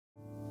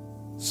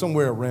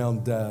somewhere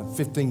around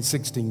 15,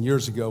 16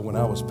 years ago when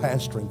I was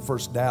pastoring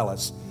First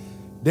Dallas,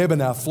 Deb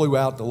and I flew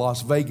out to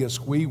Las Vegas.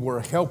 We were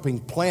helping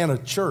plant a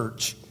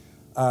church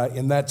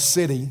in that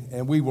city,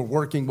 and we were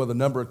working with a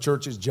number of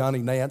churches. Johnny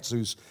Nance,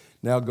 who's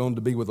now going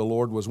to be with the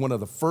Lord, was one of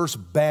the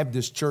first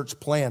Baptist church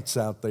plants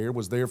out there,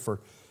 was there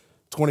for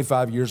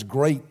 25 years.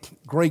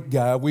 Great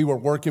guy. We were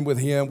working with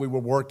him. We were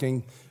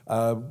working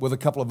with a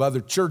couple of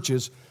other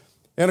churches.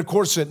 And, of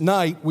course, at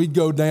night, we'd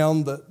go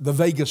down the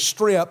Vegas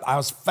Strip. I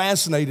was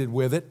fascinated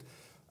with it,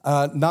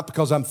 not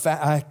because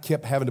I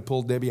kept having to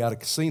pull Debbie out of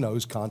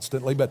casinos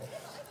constantly, but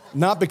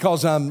not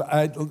because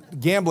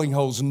gambling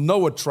holds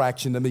no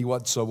attraction to me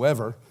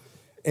whatsoever.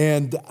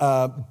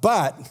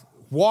 But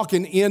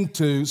walking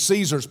into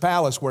Caesar's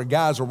Palace where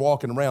guys are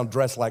walking around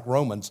dressed like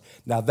Romans,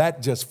 now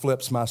that just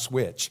flips my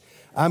switch.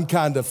 I'm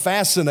kind of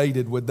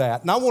fascinated with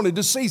that. And I wanted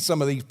to see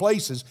some of these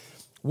places.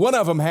 One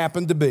of them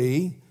happened to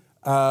be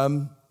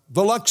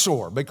the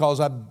Luxor,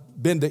 because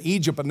I've been to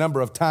Egypt a number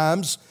of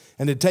times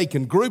and had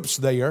taken groups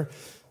there.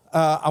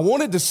 I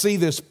wanted to see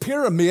this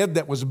pyramid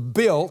that was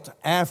built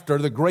after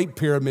the Great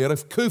Pyramid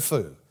of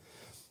Khufu.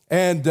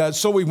 And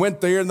so we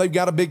went there, and they've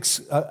got a big,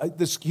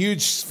 this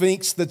huge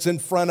sphinx that's in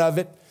front of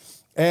it.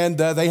 And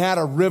they had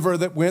a river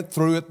that went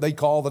through it. They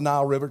call the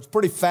Nile River. It's a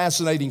pretty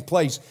fascinating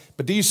place.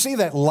 But do you see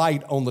that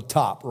light on the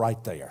top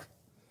right there?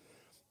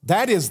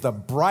 That is the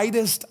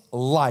brightest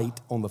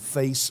light on the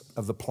face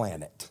of the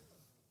planet.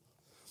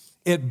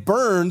 It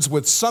burns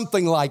with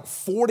something like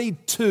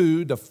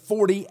 42 to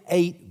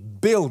 48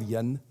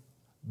 billion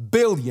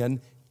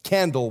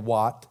candle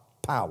watt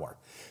power.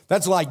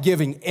 That's like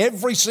giving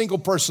every single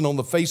person on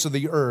the face of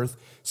the earth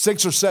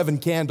 6 or 7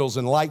 candles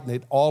and lighting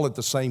it all at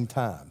the same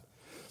time.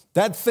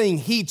 That thing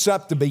heats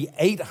up to be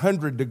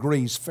 800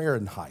 degrees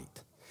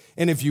Fahrenheit.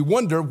 And if you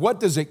wonder, what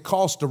does it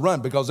cost to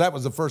run? Because that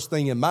was the first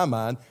thing in my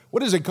mind.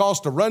 What does it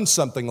cost to run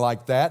something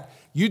like that?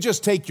 You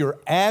just take your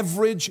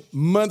average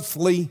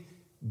monthly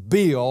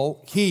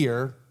bill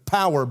here,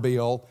 power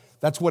bill,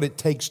 that's what it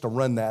takes to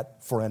run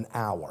that for an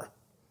hour.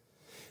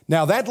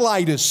 Now, that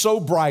light is so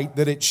bright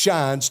that it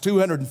shines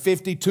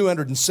 250,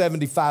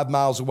 275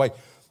 miles away.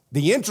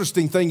 The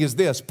interesting thing is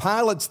this: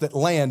 pilots that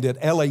land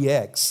at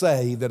LAX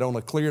say that on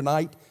a clear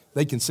night,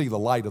 they can see the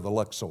light of the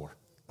Luxor.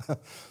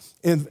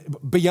 And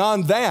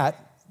beyond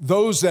that,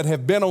 those that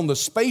have been on the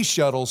space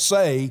shuttle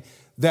say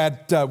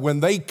that when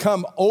they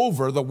come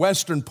over the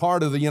western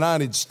part of the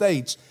United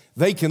States,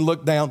 they can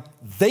look down,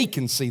 they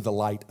can see the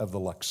light of the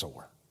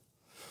Luxor.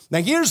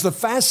 Now, here's the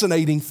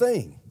fascinating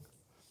thing.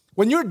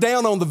 When you're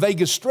down on the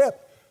Vegas Strip,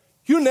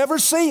 you never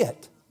see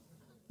it.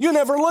 You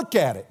never look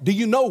at it. Do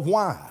you know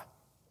why?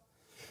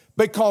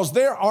 Because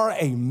there are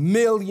a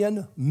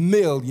million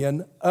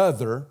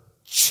other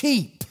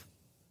cheap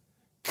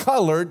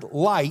colored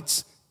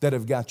lights that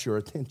have got your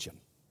attention.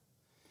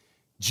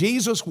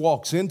 Jesus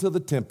walks into the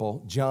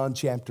temple, John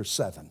chapter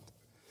 7,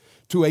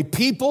 to a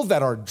people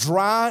that are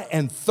dry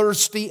and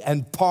thirsty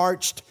and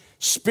parched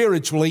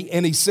spiritually,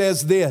 and he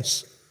says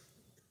this: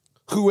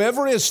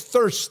 whoever is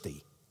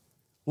thirsty,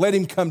 let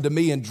him come to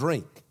me and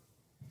drink.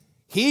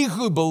 He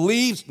who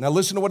believes, now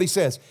listen to what he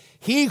says,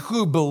 he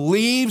who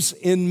believes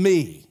in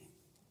me,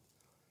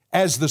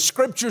 as the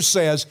scripture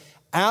says,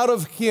 out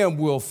of him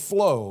will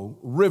flow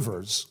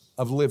rivers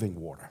of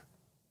living water.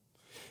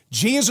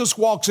 Jesus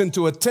walks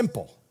into a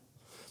temple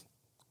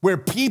where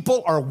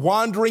people are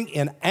wandering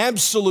in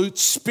absolute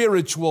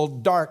spiritual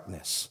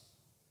darkness.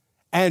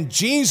 And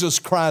Jesus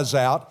cries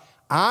out,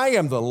 I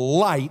am the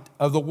light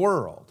of the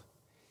world.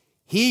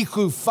 He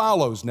who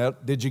follows, now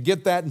did you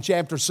get that in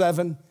chapter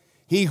 7?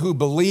 He who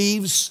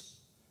believes.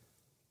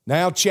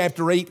 Now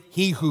chapter 8,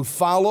 he who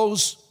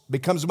follows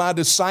becomes my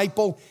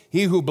disciple.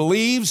 He who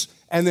believes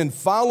and then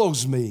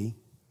follows me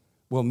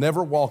will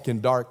never walk in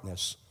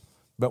darkness,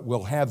 but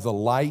will have the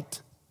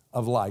light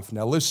of life.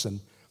 Now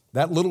listen,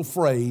 that little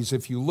phrase,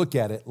 if you look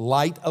at it,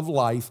 light of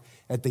life,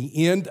 at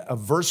the end of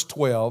verse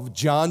 12,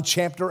 John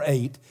chapter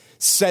 8,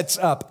 sets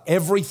up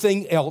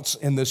everything else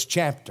in this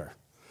chapter.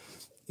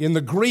 In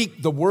the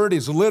Greek, the word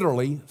is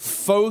literally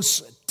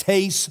phos,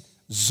 tes,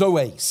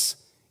 zoes.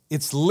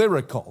 It's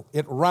lyrical.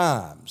 It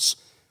rhymes.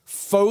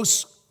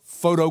 Phos,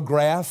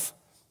 photograph.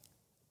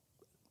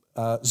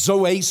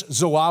 Zoes,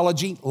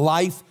 zoology,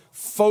 life.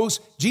 Phos,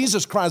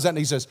 Jesus cries out and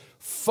he says,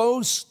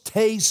 phos,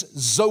 tes,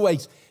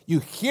 zoes.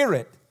 You hear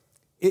it.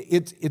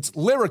 It's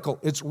lyrical,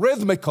 it's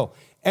rhythmical,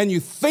 and you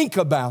think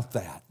about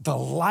that, the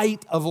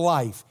light of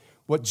life.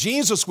 What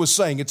Jesus was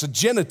saying, it's a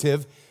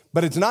genitive,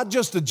 but it's not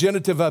just a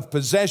genitive of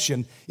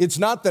possession. It's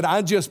not that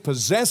I just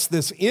possess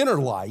this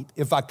inner light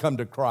if I come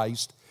to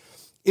Christ.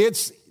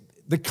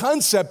 The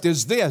concept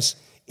is this,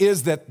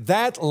 is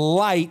that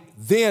light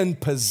then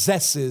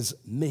possesses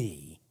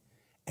me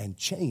and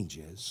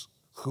changes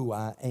who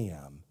I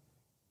am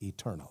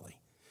eternally.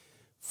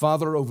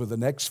 Father, over the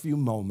next few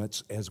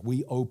moments, as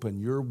we open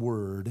your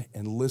word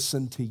and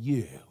listen to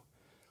you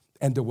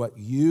and to what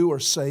you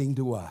are saying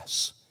to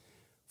us,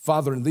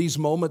 Father, in these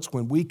moments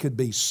when we could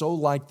be so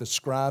like the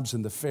scribes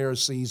and the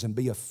Pharisees and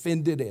be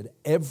offended at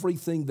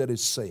everything that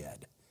is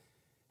said,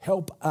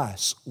 Help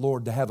us,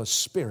 Lord, to have a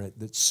spirit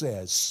that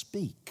says,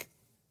 speak,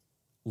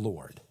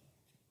 Lord,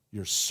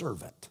 your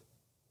servant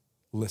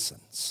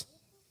listens.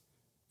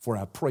 For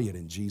I pray it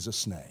in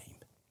Jesus' name.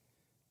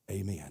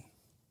 Amen.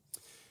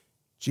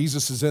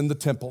 Jesus is in the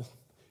temple.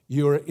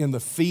 You're in the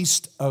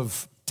Feast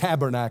of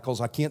Tabernacles.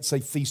 I can't say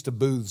Feast of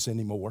Booths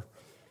anymore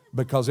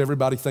because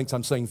everybody thinks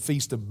I'm saying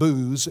Feast of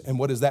Booze. And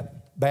what is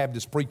that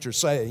Baptist preacher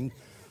saying?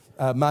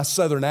 My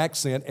southern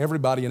accent,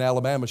 everybody in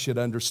Alabama should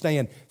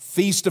understand.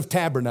 Feast of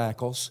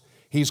Tabernacles.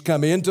 He's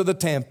come into the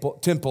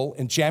temple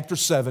in chapter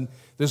 7.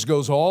 This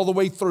goes all the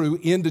way through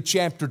into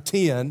chapter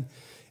 10.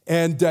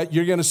 And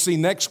you're going to see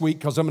next week,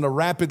 because I'm going to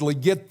rapidly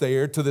get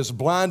there, to this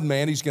blind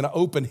man. He's going to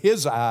open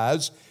his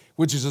eyes,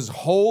 which is this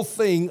whole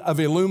thing of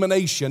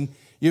illumination.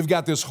 You've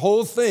got this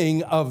whole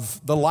thing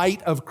of the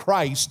light of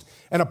Christ.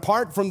 And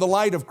apart from the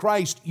light of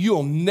Christ,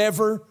 you'll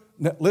never,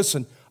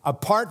 listen,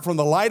 apart from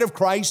the light of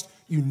Christ,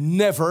 you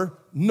never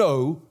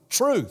know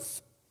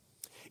truth.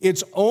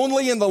 It's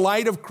only in the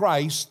light of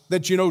Christ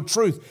that you know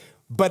truth.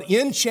 But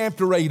in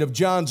chapter 8 of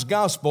John's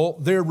gospel,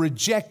 they're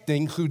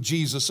rejecting who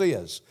Jesus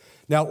is.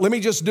 Now, let me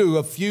just do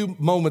a few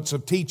moments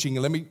of teaching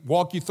and let me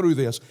walk you through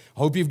this. I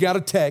hope you've got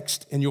a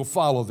text and you'll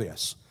follow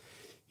this.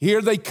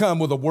 Here they come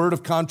with a word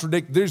of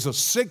contradiction. There's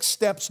 6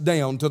 steps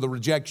down to the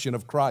rejection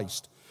of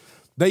Christ.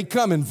 They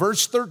come in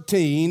verse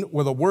 13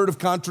 with a word of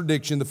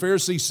contradiction. The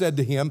Pharisees said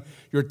to him,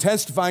 you're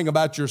testifying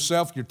about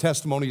yourself. Your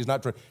testimony is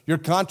not true. You're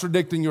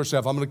contradicting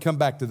yourself. I'm going to come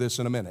back to this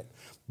in a minute.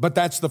 But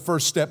that's the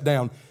first step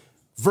down.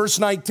 Verse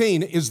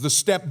 19 is the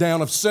step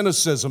down of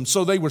cynicism.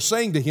 So they were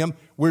saying to him,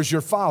 where's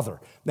your father?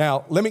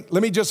 Now, let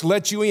me just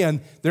let you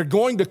in. They're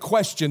going to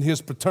question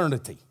his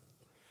paternity.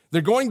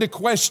 They're going to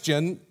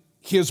question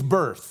his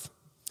birth.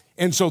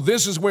 And so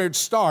this is where it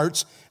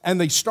starts,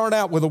 and they start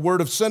out with a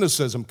word of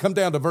cynicism. Come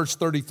down to verse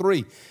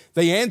 33.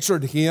 They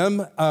answered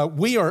him,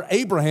 we are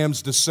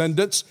Abraham's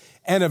descendants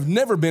and have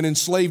never been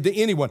enslaved to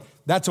anyone.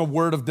 That's a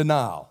word of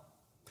denial.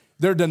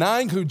 They're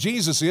denying who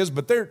Jesus is,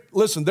 but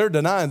they're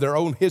denying their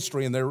own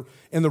history and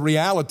the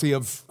reality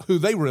of who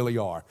they really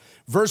are.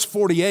 Verse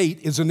 48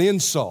 is an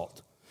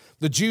insult.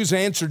 The Jews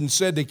answered and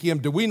said to him,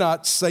 do we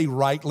not say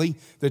rightly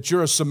that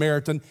you're a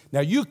Samaritan? Now,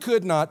 I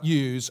could not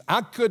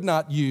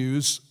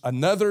use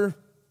another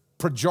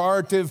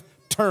pejorative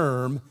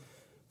term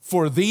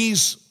for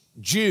these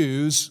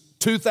Jews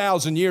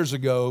 2,000 years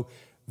ago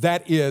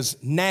that is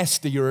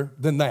nastier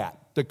than that.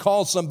 To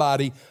call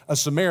somebody a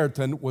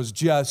Samaritan was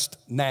just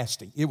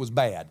nasty. It was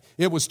bad.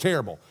 It was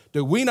terrible.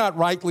 Do we not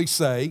rightly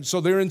say,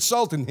 so they're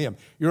insulting him,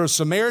 you're a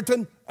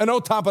Samaritan, and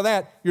on top of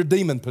that, you're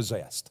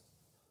demon-possessed.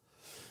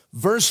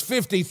 Verse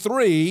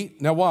 53,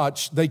 now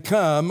watch, they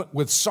come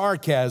with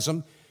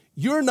sarcasm.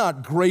 You're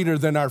not greater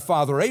than our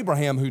father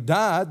Abraham who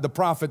died. The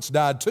prophets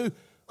died too.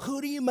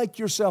 Who do you make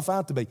yourself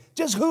out to be?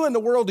 Just who in the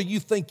world do you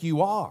think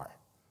you are?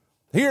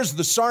 Here's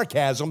the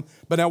sarcasm,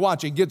 but now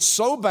watch, it gets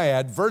so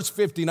bad. Verse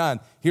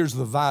 59, here's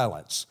the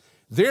violence.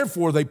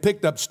 Therefore, they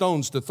picked up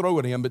stones to throw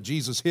at him, but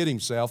Jesus hid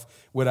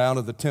himself, went out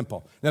of the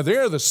temple. Now,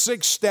 there are the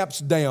 6 steps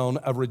down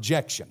of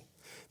rejection.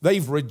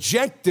 They've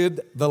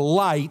rejected the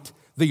light,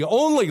 the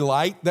only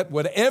light that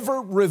would ever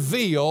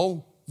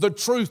reveal the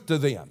truth to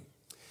them.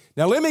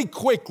 Now, let me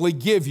quickly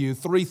give you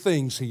 3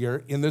 things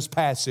here in this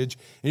passage,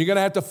 and you're going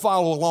to have to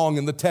follow along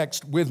in the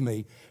text with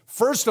me.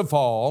 First of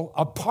all,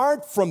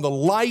 apart from the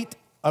light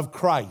of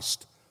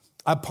Christ,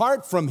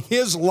 apart from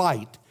his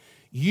light,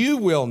 you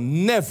will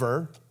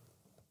never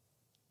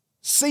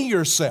see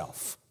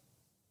yourself.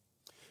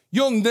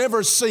 You'll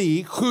never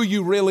see who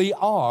you really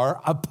are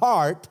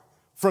apart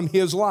from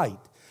his light.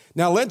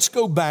 Now let's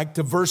go back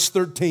to verse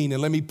 13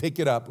 and let me pick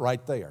it up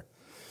right there.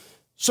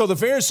 So the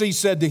Pharisees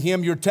said to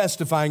him, you're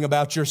testifying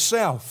about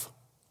yourself.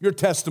 Your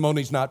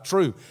testimony's not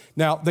true.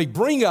 Now they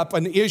bring up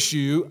an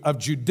issue of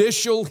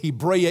judicial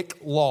Hebraic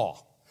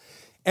law.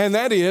 And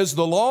that is,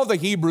 the law of the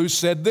Hebrews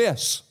said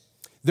this.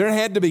 There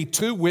had to be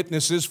 2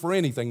 witnesses for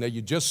anything. Now,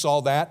 you just saw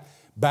that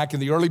back in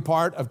the early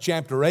part of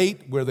chapter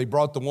 8 where they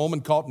brought the woman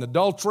caught in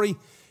adultery.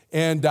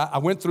 And I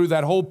went through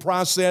that whole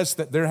process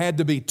that there had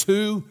to be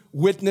 2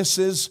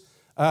 witnesses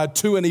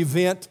to an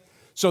event.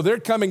 So they're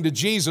coming to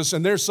Jesus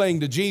and they're saying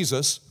to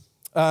Jesus,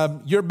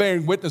 you're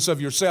bearing witness of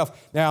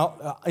yourself.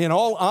 Now, in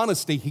all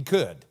honesty, he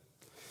could.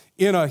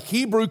 In a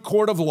Hebrew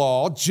court of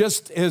law,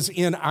 just as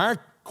in our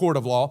court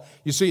of law,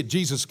 you see,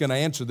 Jesus is going to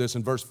answer this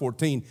in verse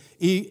 14.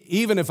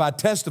 Even if I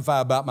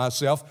testify about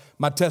myself,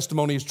 my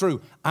testimony is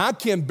true. I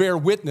can bear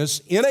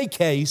witness in a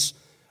case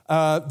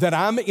that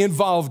I'm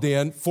involved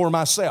in for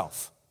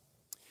myself.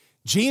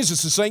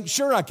 Jesus is saying,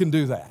 sure, I can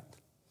do that.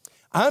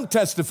 I'm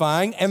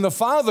testifying, and the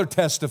Father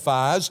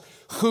testifies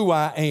who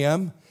I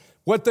am.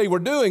 What they were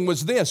doing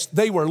was this.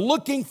 They were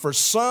looking for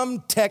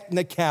some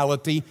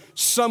technicality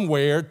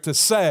somewhere to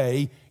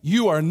say,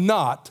 you are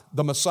not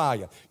the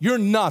Messiah. You're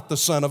not the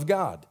Son of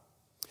God.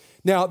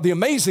 Now, the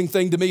amazing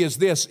thing to me is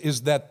this,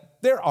 is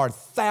that there are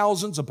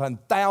thousands upon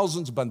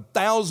thousands upon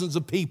thousands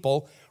of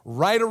people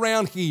right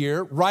around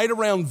here, right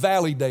around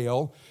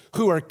Valleydale,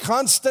 who are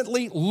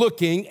constantly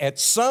looking at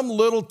some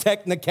little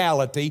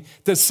technicality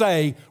to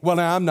say, well,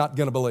 now I'm not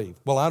going to believe.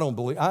 Well, I don't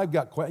believe.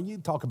 You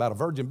talk about a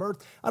virgin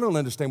birth. I don't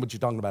understand what you're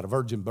talking about, a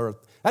virgin birth.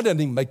 That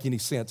doesn't even make any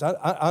sense.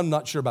 I'm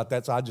not sure about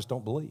that, so I just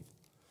don't believe.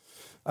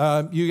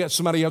 You got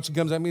somebody else who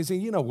comes at me and says,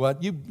 you know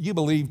what, you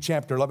believe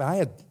chapter 11. I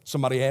had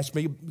somebody ask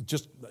me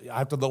just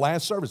after the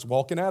last service,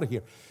 walking out of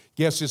here.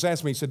 Guest just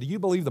asked me, he said, do you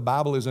believe the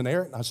Bible is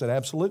inerrant? I said,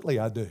 absolutely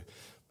I do.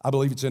 I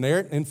believe it's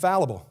inerrant and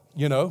infallible,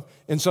 you know.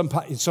 And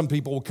some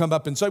people will come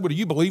up and say, well, do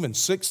you believe in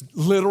 6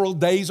 literal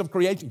days of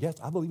creation? Yes,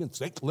 I believe in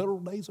 6 literal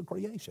days of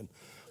creation.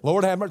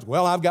 Lord have mercy.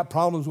 Well, I've got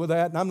problems with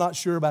that, and I'm not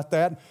sure about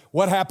that.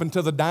 What happened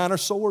to the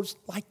dinosaurs?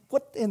 Like,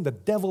 what in the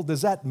devil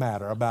does that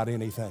matter about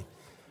anything?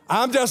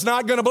 I'm just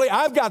not going to believe.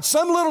 I've got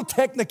some little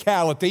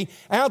technicality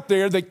out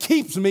there that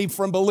keeps me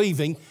from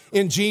believing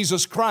in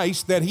Jesus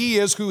Christ, that he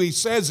is who he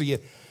says he is.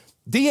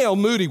 D.L.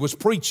 Moody was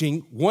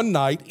preaching one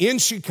night in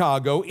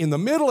Chicago. In the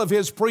middle of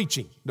his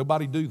preaching,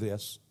 nobody do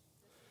this,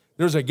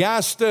 there's a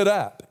guy stood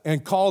up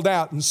and called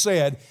out and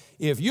said,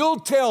 if you'll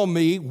tell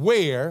me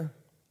where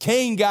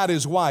Cain got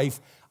his wife,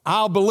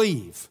 I'll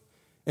believe.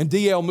 And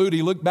D.L.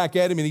 Moody looked back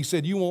at him and he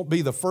said, you won't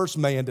be the first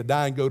man to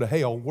die and go to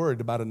hell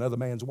worried about another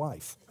man's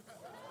wife.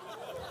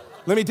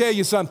 Let me tell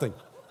you something.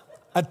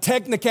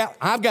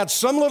 I've got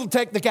some little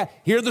technicality.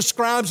 Here are the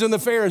scribes and the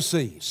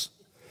Pharisees.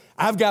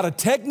 I've got a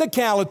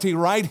technicality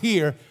right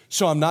here,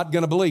 so I'm not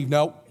going to believe.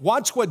 Now,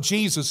 watch what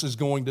Jesus is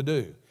going to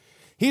do.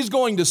 He's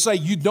going to say,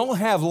 you don't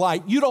have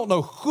light. You don't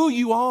know who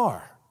you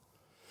are.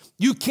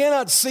 You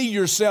cannot see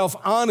yourself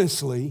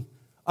honestly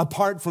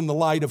apart from the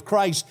light of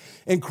Christ.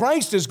 And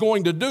Christ is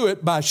going to do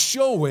it by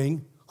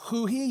showing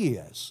who he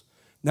is.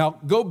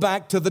 Now, go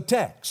back to the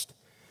text.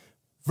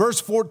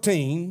 Verse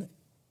 14,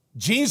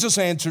 Jesus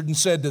answered and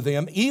said to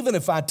them, even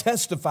if I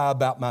testify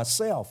about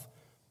myself,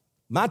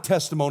 my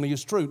testimony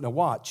is true. Now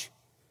watch.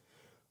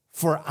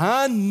 For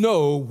I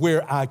know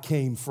where I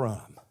came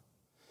from.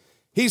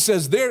 He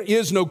says, there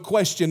is no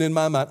question in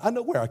my mind. I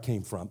know where I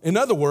came from. In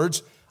other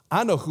words,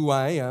 I know who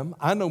I am.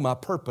 I know my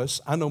purpose.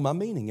 I know my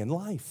meaning in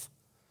life.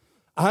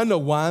 I know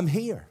why I'm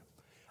here.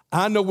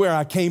 I know where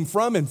I came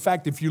from. In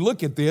fact, if you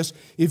look at this,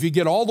 if you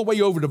get all the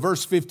way over to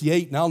verse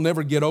 58, and I'll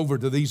never get over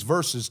to these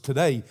verses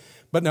today,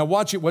 but now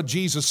watch it what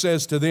Jesus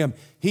says to them.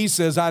 He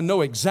says, I know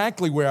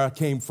exactly where I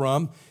came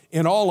from.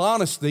 In all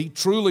honesty,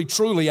 truly,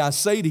 truly, I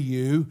say to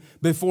you,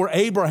 before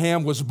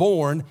Abraham was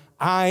born,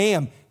 I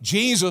am.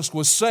 Jesus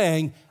was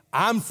saying,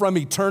 I'm from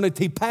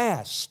eternity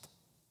past.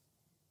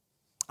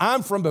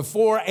 I'm from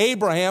before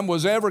Abraham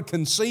was ever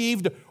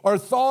conceived or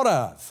thought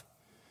of.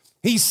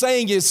 He's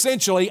saying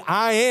essentially,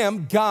 I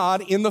am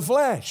God in the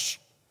flesh.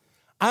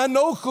 I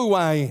know who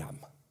I am.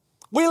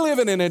 We live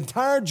in an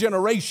entire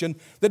generation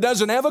that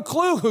doesn't have a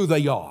clue who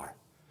they are.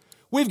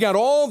 We've got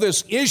all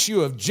this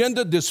issue of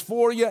gender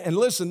dysphoria, and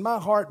listen, my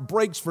heart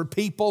breaks for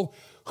people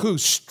who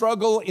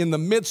struggle in the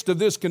midst of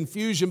this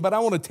confusion, but I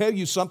want to tell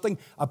you something,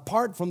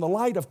 apart from the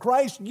light of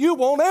Christ, you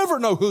won't ever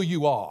know who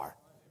you are.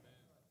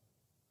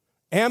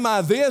 Am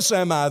I this?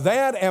 Am I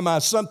that? Am I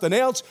something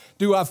else?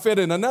 Do I fit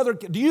in another?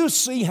 Do you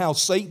see how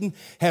Satan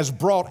has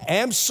brought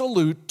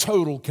absolute,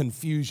 total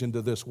confusion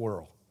to this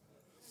world?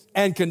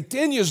 And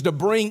continues to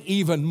bring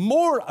even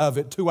more of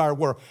it to our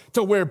world,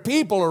 to where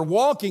people are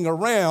walking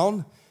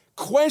around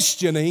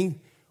questioning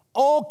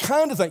all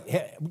kinds of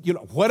things. You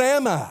know, what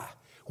am I?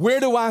 Where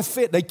do I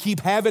fit? They keep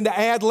having to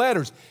add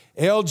letters.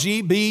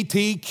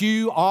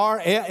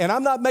 LGBTQR, and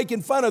I'm not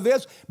making fun of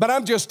this, but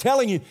I'm just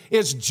telling you,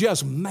 it's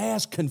just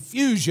mass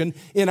confusion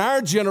in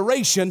our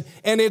generation,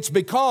 and it's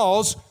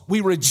because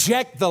we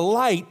reject the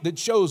light that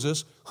shows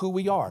us who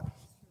we are.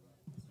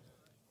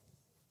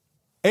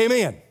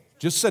 Amen.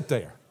 Just sit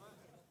there.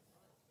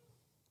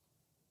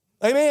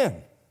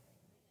 Amen.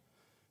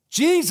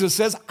 Jesus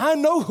says, I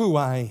know who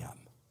I am.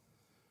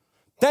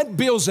 That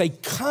builds a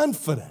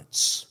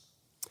confidence.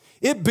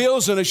 It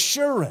builds an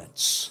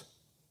assurance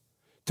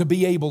to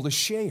be able to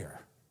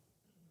share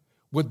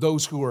with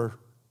those who are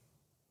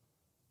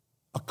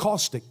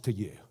caustic to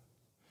you.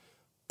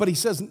 But he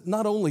says,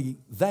 not only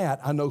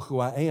that, I know who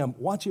I am.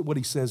 Watch it what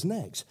he says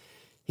next.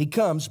 He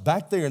comes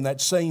back there in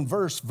that same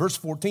verse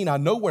 14, I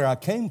know where I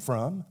came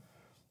from,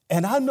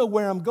 and I know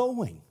where I'm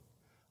going.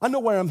 I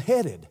know where I'm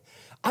headed.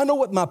 I know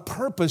what my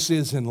purpose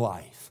is in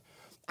life.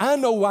 I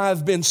know why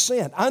I've been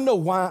sent. I know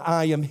why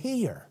I am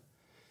here.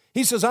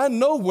 He says, I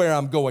know where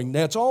I'm going.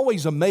 Now, it's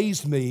always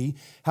amazed me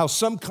how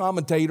some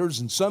commentators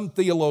and some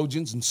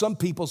theologians and some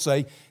people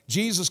say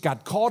Jesus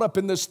got caught up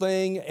in this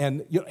thing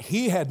and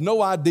he had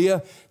no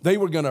idea they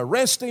were going to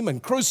arrest him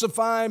and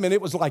crucify him, and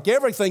it was like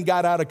everything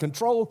got out of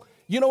control.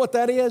 You know what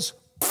that is?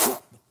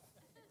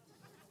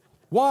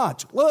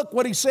 Watch. Look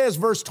what he says,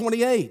 verse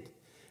 28.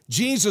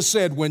 Jesus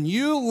said, when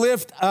you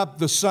lift up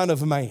the Son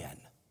of Man.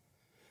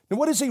 Now,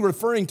 what is he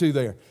referring to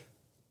there?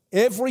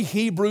 Every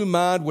Hebrew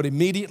mind would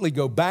immediately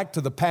go back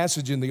to the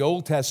passage in the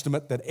Old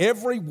Testament that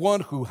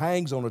everyone who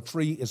hangs on a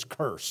tree is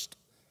cursed.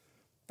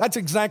 That's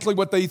exactly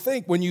what they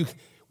think when you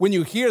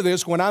hear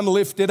this, when I'm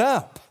lifted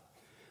up.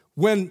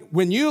 When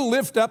you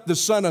lift up the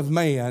Son of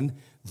Man,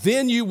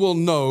 then you will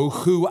know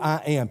who I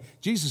am.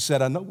 Jesus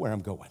said, I know where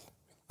I'm going.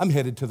 I'm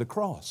headed to the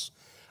cross.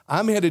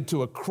 I'm headed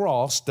to a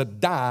cross to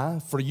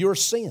die for your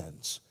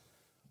sins.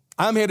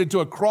 I'm headed to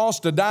a cross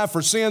to die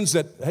for sins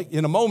that,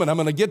 in a moment, I'm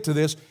going to get to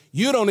this,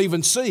 you don't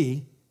even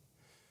see.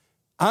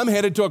 I'm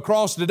headed to a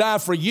cross to die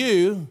for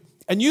you,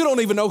 and you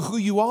don't even know who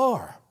you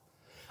are.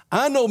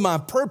 I know my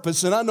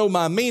purpose and I know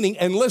my meaning,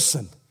 and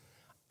listen,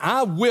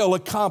 I will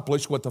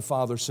accomplish what the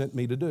Father sent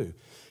me to do.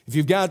 If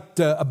you've got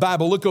a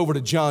Bible, look over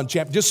to John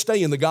chapter, just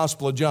stay in the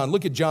Gospel of John.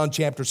 Look at John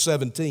chapter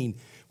 17.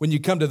 When you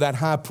come to that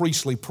high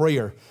priestly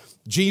prayer,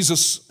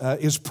 Jesus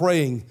is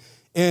praying,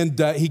 and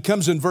he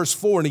comes in verse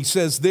 4 and he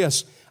says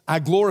this, I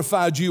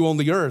glorified you on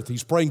the earth.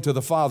 He's praying to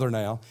the Father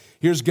now.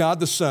 Here's God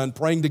the Son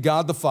praying to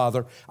God the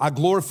Father. I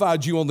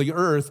glorified you on the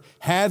earth,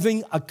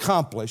 having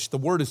accomplished, the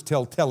word is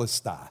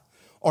telestai,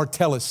 or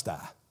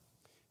telestai,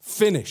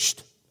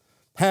 finished,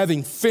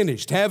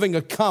 having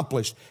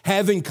accomplished,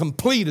 having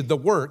completed the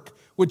work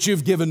which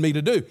you've given me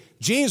to do.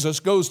 Jesus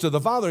goes to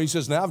the Father, he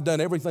says, now I've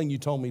done everything you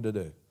told me to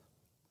do.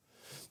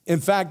 In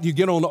fact, you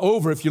get on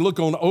over, if you look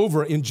on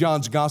over in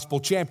John's Gospel,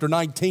 chapter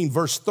 19,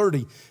 verse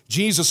 30,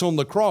 Jesus on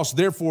the cross,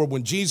 therefore,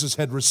 when Jesus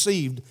had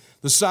received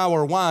the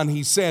sour wine,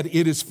 he said,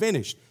 it is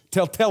finished.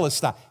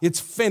 Telestai, it's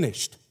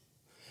finished.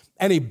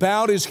 And he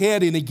bowed his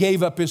head and he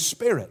gave up his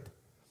spirit.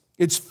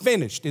 It's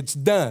finished, it's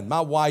done.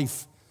 My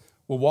wife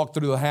will walk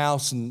through the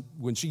house, and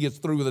when she gets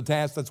through with a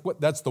task,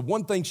 that's the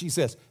one thing she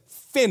says,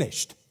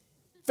 finished.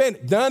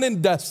 Done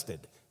and dusted,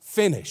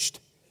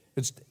 finished.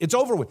 It's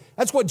over with.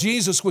 That's what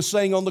Jesus was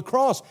saying on the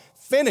cross.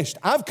 Finished.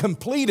 I've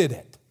completed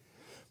it.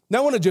 Now,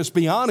 I want to just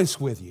be honest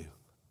with you.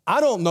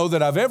 I don't know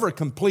that I've ever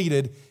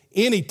completed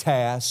any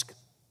task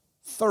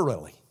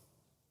thoroughly.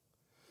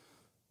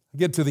 I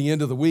get to the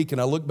end of the week and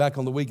I look back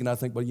on the week and I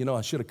think, well,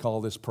 I should have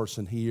called this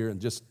person here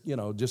and just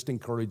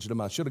encouraged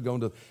them. I should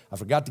have I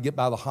forgot to get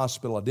by the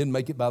hospital. I didn't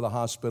make it by the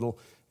hospital.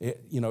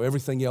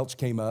 Everything else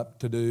came up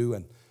to do,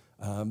 and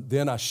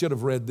then I should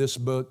have read this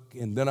book,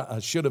 and then I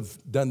should have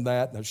done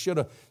that, and I should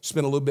have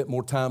spent a little bit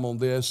more time on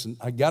this, and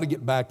I got to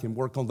get back and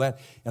work on that.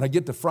 And I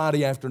get to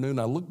Friday afternoon,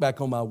 I look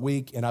back on my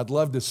week, and I'd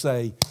love to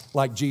say,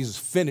 like Jesus,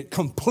 finished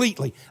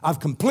completely. I've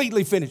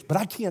completely finished, but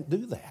I can't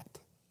do that.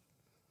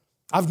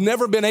 I've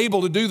never been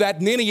able to do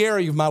that in any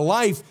area of my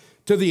life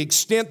to the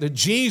extent that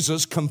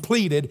Jesus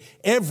completed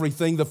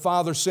everything the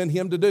Father sent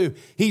him to do.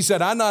 He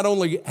said, I not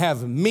only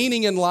have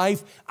meaning in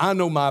life, I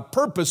know my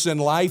purpose in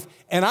life,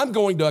 and I'm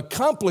going to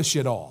accomplish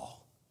it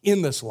all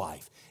in this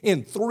life.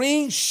 In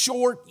 3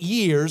 short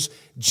years,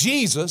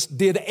 Jesus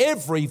did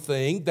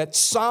everything that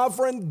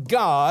sovereign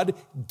God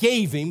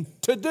gave him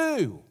to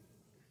do.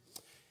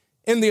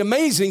 And the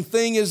amazing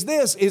thing is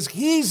this, is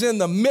he's in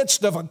the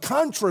midst of a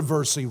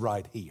controversy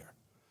right here.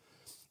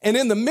 And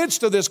in the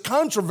midst of this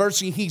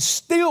controversy, he's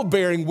still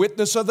bearing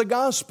witness of the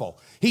gospel.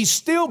 He's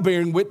still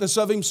bearing witness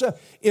of himself.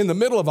 In the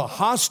middle of a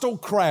hostile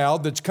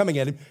crowd that's coming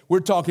at him, we're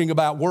talking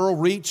about world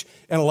reach,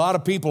 and a lot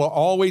of people are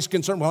always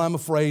concerned, well, I'm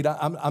afraid,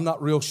 I'm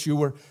not real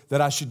sure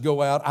that I should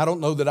go out. I don't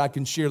know that I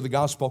can share the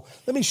gospel.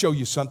 Let me show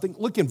you something.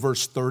 Look in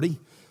verse 30.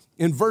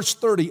 In verse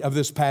 30 of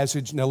this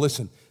passage, now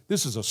listen,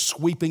 this is a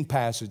sweeping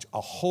passage, a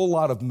whole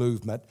lot of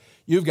movement.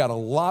 You've got a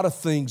lot of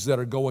things that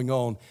are going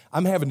on.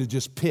 I'm having to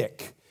just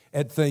pick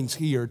at things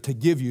here to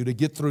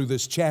get through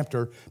this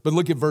chapter. But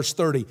look at verse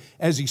 30.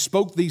 As he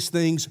spoke these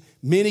things,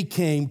 many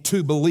came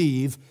to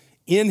believe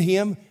in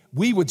him.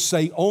 We would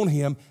say on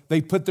him. They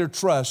put their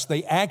trust.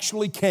 They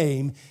actually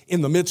came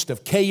in the midst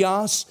of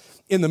chaos,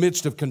 in the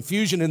midst of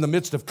confusion, in the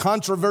midst of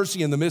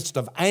controversy, in the midst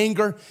of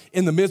anger,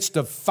 in the midst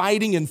of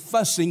fighting and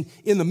fussing.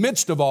 In the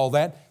midst of all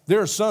that,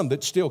 there are some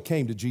that still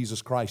came to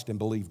Jesus Christ and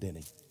believed in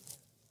him.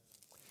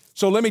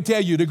 So let me tell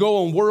you, to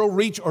go on world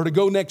reach or to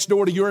go next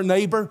door to your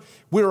neighbor,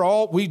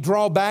 we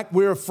draw back,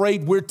 we're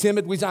afraid, we're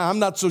timid. We say, I'm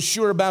not so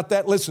sure about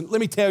that. Listen,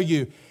 let me tell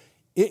you,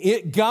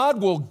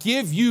 God will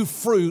give you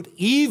fruit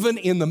even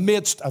in the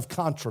midst of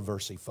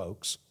controversy,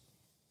 folks.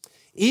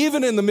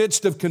 Even in the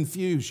midst of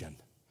confusion.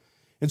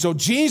 And so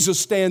Jesus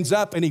stands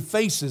up and he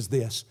faces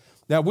this.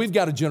 Now, we've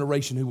got a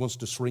generation who wants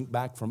to shrink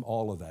back from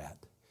all of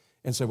that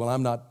and say, well,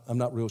 I'm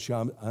not real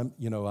sure. I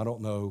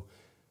don't know.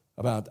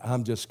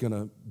 I'm just going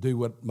to do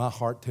what my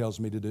heart tells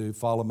me to do,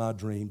 follow my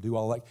dream, do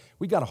all that.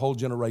 We got a whole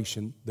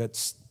generation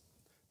that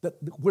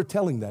we're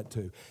telling that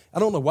to. I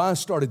don't know why I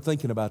started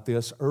thinking about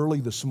this early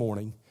this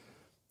morning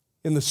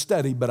in the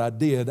study, but I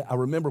did. I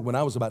remember when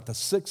I was about the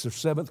 6th or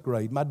 7th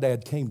grade, my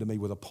dad came to me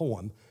with a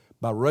poem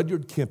by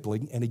Rudyard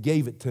Kipling, and he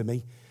gave it to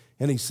me,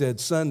 and he said,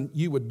 son,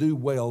 you would do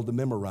well to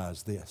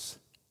memorize this.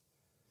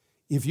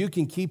 If you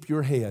can keep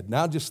your head,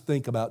 now just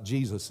think about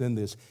Jesus in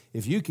this.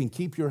 If you can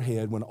keep your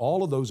head when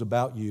all of those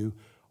about you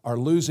are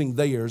losing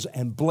theirs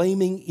and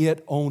blaming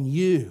it on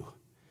you,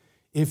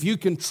 if you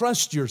can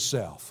trust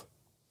yourself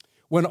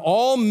when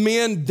all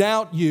men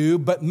doubt you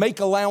but make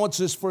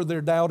allowances for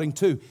their doubting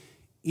too,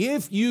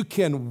 if you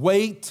can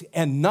wait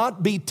and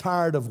not be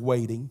tired of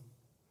waiting,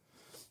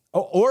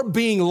 or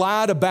being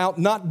lied about,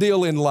 not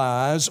deal in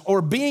lies,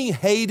 or being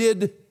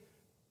hated,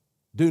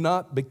 do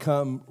not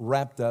become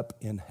wrapped up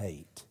in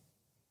hate.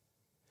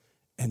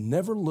 and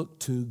never look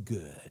too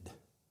good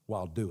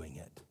while doing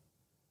it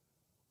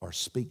or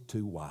speak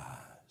too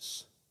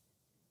wise.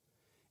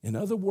 In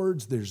other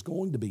words, there's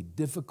going to be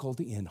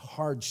difficulty and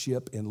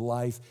hardship in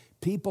life.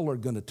 People are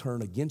going to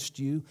turn against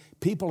you.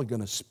 People are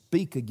going to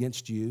speak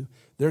against you.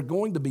 There are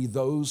going to be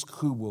those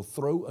who will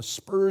throw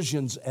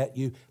aspersions at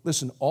you.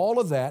 Listen, all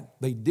of that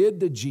they did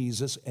to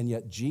Jesus, and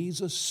yet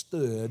Jesus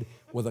stood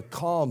with a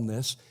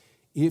calmness.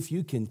 If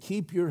you can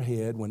keep your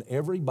head when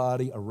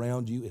everybody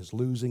around you is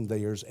losing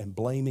theirs and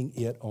blaming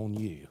it on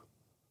you.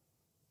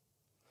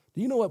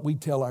 Do you know what we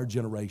tell our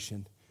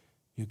generation?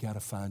 You got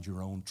to find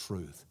your own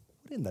truth.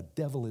 What in the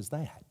devil is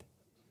that?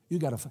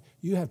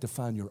 You have to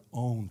find your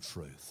own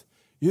truth.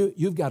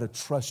 You've got to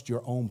trust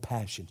your own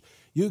passions.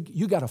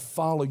 You got to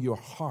follow your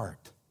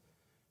heart.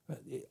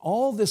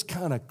 All this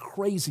kind of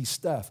crazy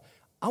stuff.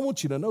 I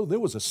want you to know there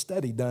was a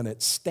study done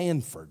at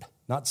Stanford,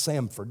 not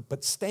Samford,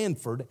 but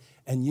Stanford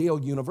and Yale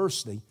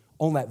University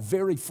on that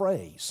very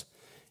phrase.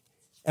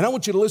 And I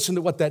want you to listen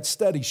to what that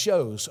study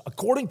shows.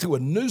 According to a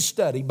new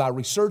study by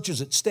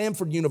researchers at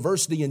Stanford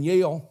University and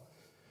Yale,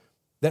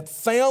 that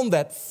found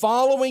that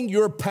following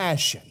your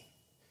passion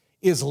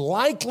is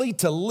likely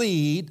to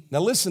lead, now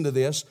listen to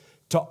this,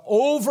 to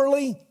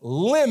overly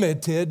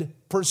limited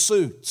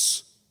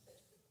pursuits.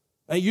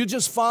 Now you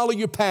just follow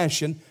your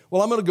passion.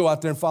 Well, I'm going to go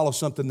out there and follow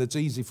something that's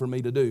easy for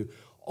me to do.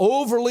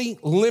 Overly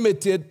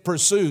limited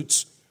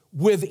pursuits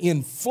with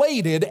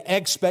inflated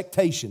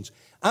expectations.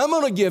 I'm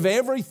going to give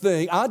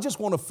everything. I just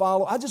want to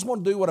follow. I just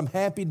want to do what I'm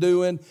happy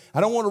doing.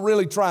 I don't want to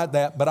really try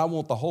that, but I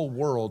want the whole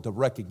world to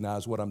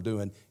recognize what I'm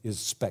doing is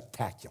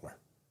spectacular.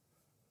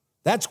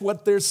 That's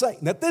what they're saying.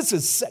 Now,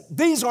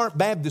 these aren't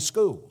Baptist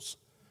schools.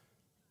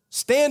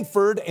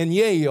 Stanford and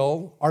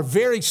Yale are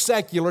very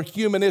secular,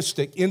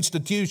 humanistic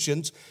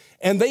institutions,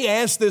 and they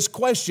ask this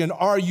question,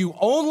 are you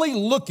only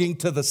looking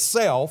to the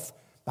self?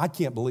 I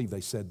can't believe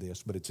they said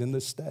this, but it's in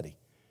this study.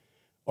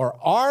 Or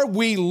are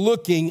we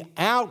looking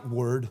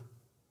outward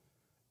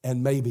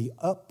and maybe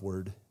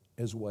upward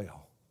as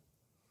well?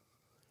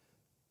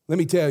 Let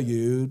me tell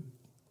you,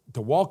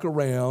 to walk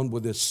around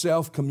with this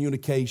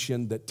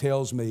self-communication that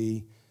tells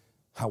me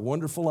how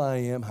wonderful I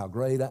am, how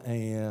great I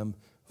am,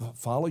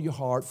 follow your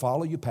heart,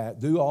 follow your path,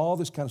 do all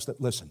this kind of stuff.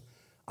 Listen,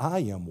 I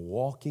am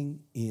walking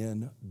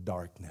in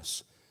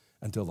darkness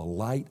until the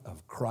light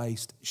of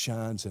Christ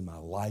shines in my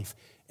life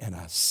and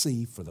I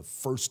see for the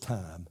first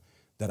time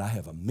that I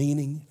have a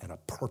meaning and a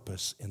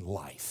purpose in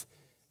life,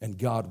 and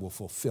God will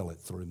fulfill it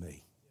through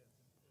me.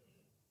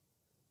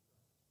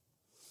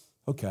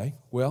 Okay,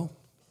 well,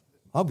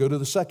 I'll go to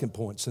the second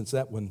point since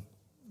that one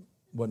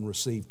wasn't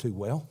received too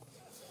well.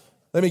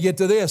 Let me get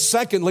to this.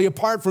 Secondly,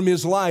 apart from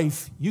his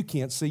life, you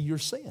can't see your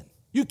sin.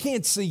 You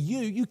can't see you.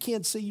 You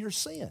can't see your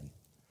sin.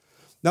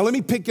 Now, let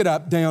me pick it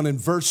up down in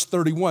verse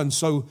 31.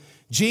 So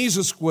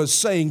Jesus was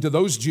saying to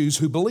those Jews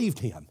who believed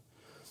him,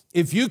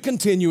 if you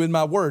continue in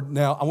my word.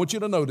 Now, I want you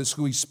to notice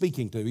who he's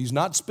speaking to. He's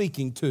not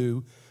speaking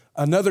to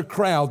another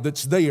crowd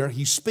that's there.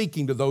 He's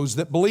speaking to those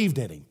that believed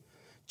in him,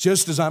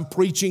 just as I'm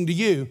preaching to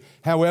you.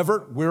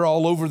 However, we're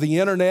all over the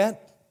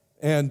internet,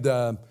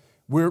 and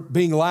we're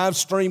being live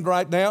streamed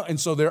right now, and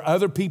so there are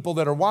other people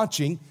that are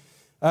watching.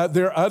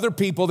 There are other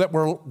people that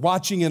were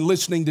watching and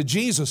listening to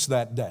Jesus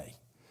that day.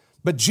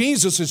 But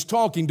Jesus is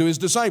talking to his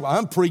disciples.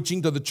 I'm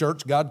preaching to the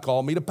church God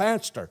called me to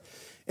pastor.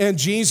 And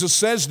Jesus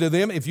says to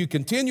them, if you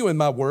continue in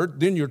my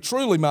word, then you're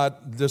truly my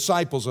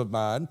disciples of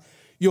mine.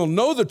 You'll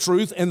know the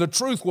truth, and the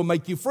truth will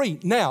make you free.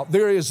 Now,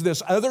 there is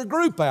this other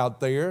group out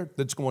there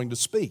that's going to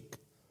speak.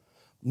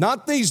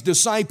 Not these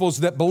disciples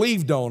that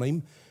believed on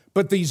him,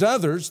 but these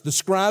others, the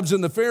scribes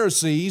and the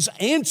Pharisees,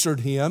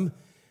 answered him,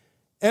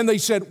 and they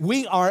said,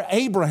 we are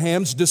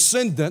Abraham's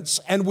descendants,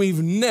 and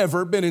we've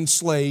never been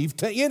enslaved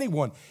to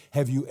anyone.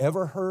 Have you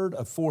ever heard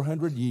of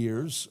 400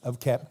 years of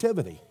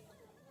captivity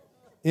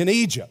in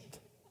Egypt?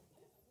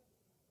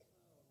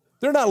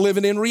 They're not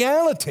living in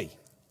reality.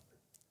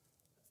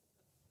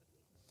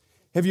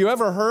 Have you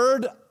ever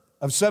heard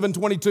of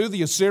 722,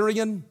 the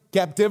Assyrian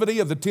captivity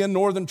of the 10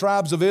 northern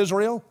tribes of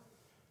Israel?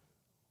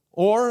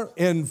 Or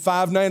in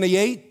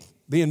 598,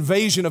 the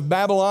invasion of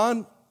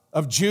Babylon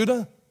of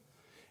Judah,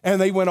 and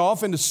they went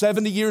off into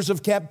 70 years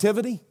of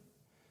captivity.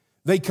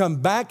 They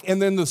come back,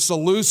 and then the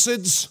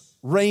Seleucids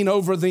reign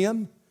over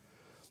them.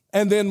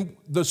 And then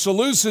the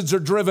Seleucids are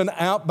driven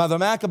out by the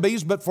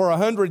Maccabees, but for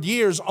 100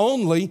 years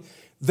only,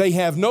 they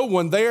have no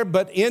one there,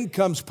 but in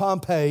comes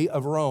Pompey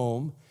of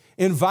Rome,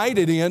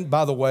 invited in,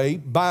 by the way,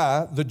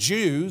 by the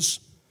Jews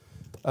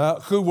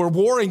who were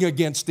warring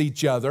against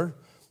each other.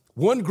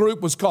 One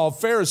group was called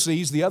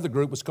Pharisees, the other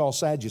group was called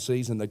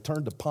Sadducees, and they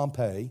turned to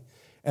Pompey,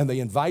 and they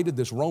invited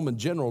this Roman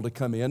general to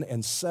come in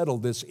and settle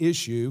this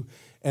issue.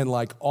 And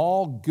like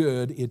all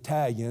good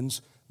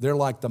Italians, they're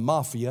like the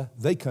mafia.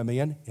 They come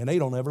in, and they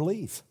don't ever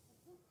leave.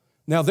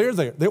 Now, they're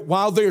there.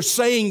 While they're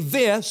saying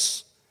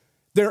this,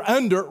 they're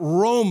under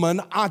Roman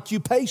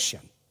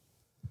occupation.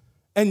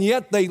 And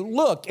yet they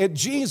look at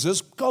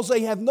Jesus because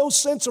they have no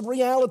sense of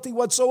reality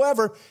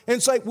whatsoever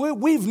and say,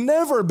 we've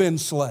never been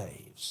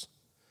slaves.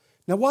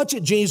 Now watch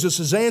it,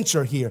 Jesus'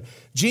 answer here.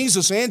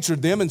 Jesus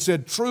answered them and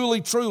said,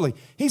 truly, truly.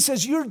 He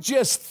says, you're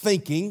just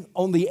thinking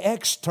on the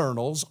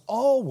externals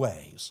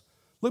always.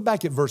 Look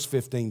back at verse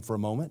 15 for a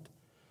moment.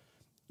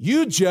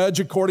 You judge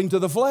according to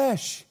the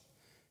flesh.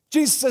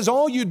 Jesus says,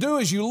 all you do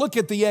is you look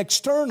at the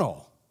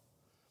external.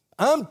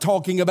 I'm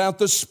talking about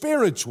the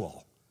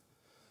spiritual.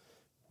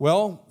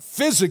 Well,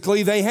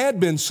 physically they had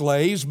been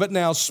slaves, but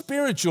now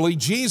spiritually,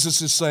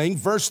 Jesus is saying,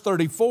 verse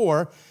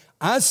 34,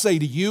 I say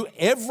to you,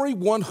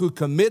 everyone who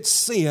commits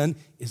sin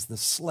is the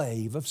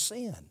slave of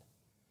sin.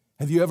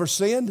 Have you ever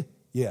sinned?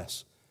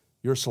 Yes,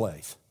 you're a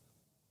slave.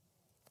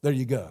 There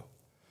you go.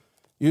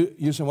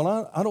 You say,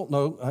 well, I don't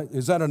know.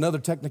 Is that another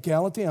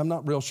technicality? I'm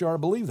not real sure I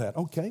believe that.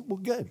 Okay, well,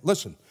 good.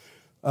 Listen,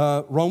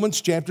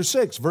 Romans chapter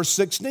 6, verse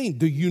 16.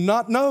 Do you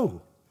not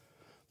know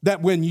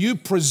that when you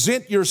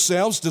present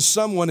yourselves to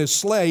someone as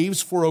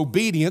slaves for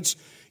obedience,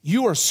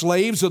 you are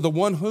slaves of the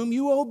one whom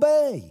you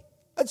obey?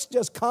 That's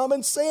just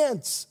common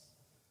sense.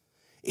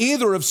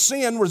 Either of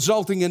sin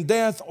resulting in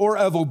death or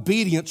of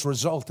obedience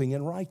resulting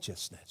in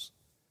righteousness.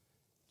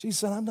 Jesus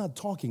said, I'm not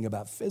talking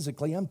about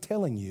physically. I'm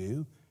telling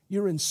you,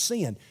 you're in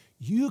sin.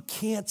 You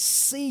can't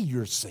see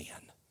your sin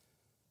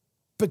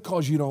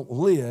because you don't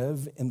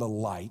live in the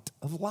light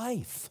of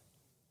life.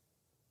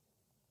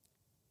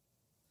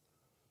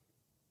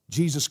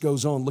 Jesus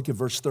goes on, look at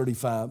verse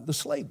 35. The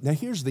slave, now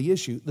here's the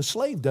issue. The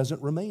slave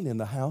doesn't remain in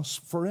the house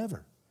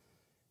forever.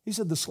 He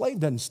said the slave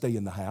doesn't stay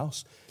in the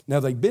house. Now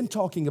they've been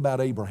talking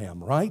about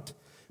Abraham, right?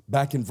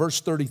 Back in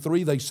verse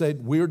 33, they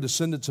said, we're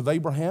descendants of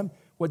Abraham.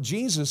 What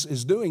Jesus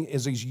is doing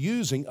is he's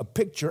using a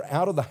picture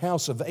out of the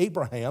house of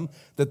Abraham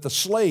that the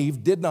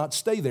slave did not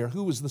stay there.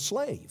 Who was the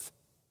slave?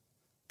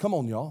 Come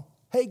on, y'all.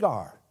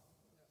 Hagar,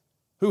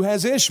 who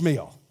has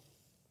Ishmael.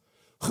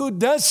 Who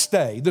does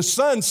stay? The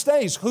son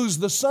stays. Who's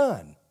the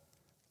son?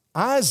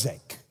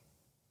 Isaac.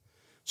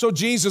 So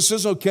Jesus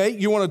says, okay,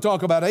 you want to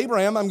talk about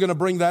Abraham, I'm going to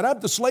bring that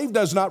up. The slave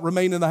does not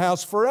remain in the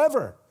house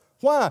forever.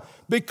 Why?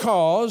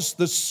 Because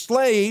the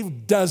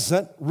slave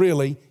doesn't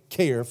really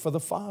care for the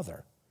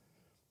father.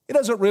 He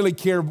doesn't really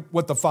care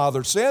what the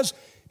father says.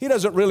 He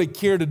doesn't really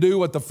care to do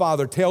what the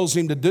father tells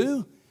him to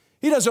do.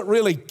 He doesn't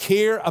really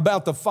care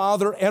about the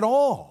father at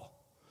all.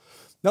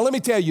 Now, let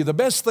me tell you, the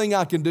best thing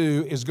I can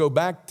do is go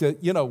back to,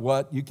 you know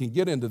what, you can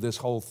get into this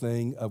whole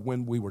thing of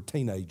when we were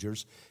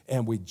teenagers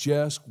and we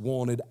just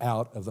wanted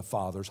out of the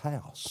father's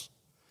house.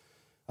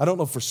 I don't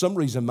know, for some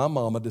reason, my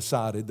mama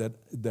decided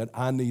that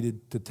I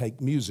needed to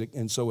take music,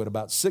 and so at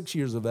about 6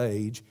 years of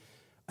age,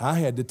 I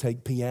had to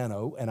take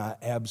piano, and I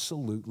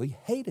absolutely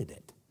hated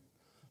it.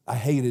 I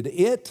hated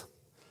it.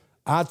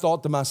 I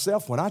thought to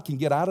myself, when I can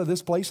get out of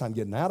this place, I'm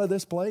getting out of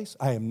this place.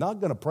 I am not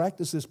going to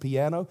practice this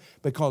piano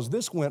because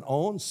this went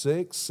on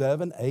 6,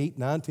 7, 8,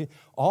 9, 10.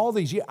 All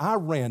these years, I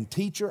ran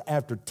teacher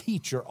after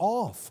teacher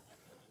off.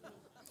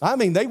 I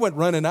mean, they went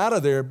running out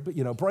of there,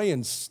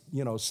 praying,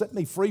 set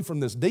me free from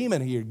this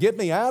demon here. Get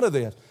me out of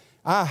this.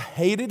 I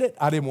hated it.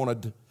 I didn't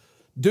want to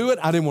do it.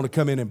 I didn't want to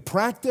come in and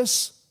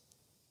practice.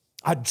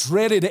 I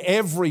dreaded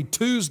every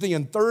Tuesday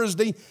and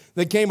Thursday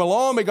that came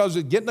along because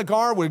we'd get in the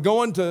car, we're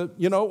going to,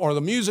 or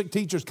the music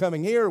teacher's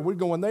coming here, or we're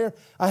going there.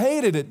 I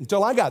hated it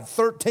until I got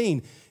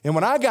 13. And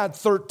when I got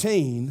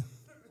 13,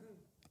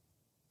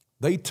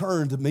 they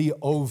turned me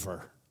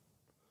over,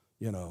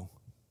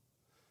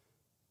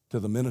 to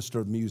the minister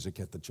of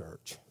music at the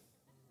church.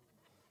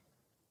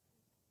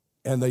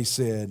 And they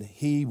said,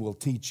 he will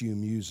teach you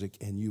music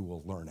and you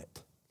will learn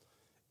it.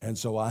 And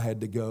so I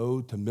had to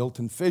go to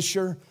Milton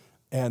Fisher,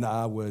 and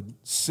I would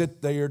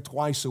sit there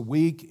twice a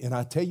week, and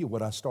I tell you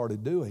what I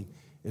started doing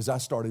is I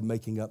started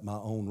making up my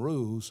own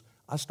rules.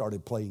 I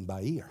started playing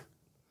by ear.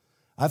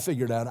 I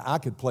figured out I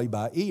could play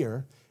by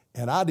ear,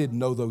 and I didn't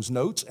know those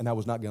notes, and I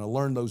was not going to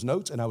learn those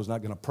notes, and I was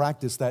not going to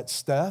practice that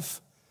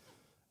stuff.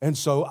 And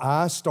so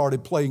I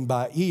started playing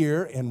by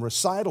ear, and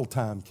recital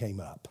time came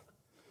up.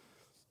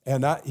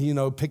 And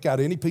pick out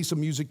any piece of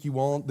music you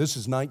want. This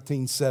is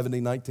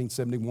 1970,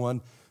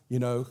 1971.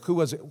 Who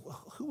was it?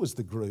 Who was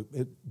the group?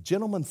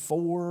 Gentlemen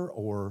Four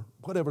or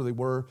whatever they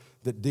were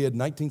that did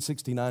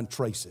 1969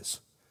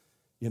 Traces.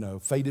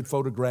 Faded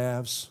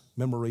photographs,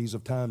 memories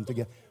of time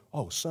together.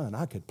 Oh, son,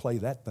 I could play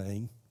that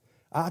thing.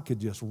 I could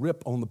just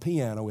rip on the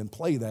piano and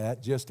play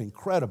that just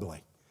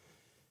incredibly.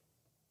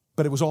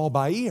 But it was all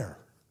by ear.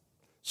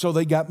 So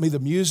they got me the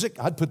music.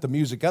 I'd put the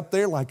music up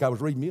there like I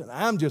was reading music.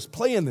 I'm just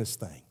playing this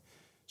thing.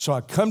 So I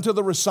come to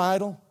the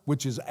recital,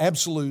 which is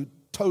absolute,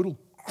 total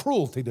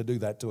cruelty to do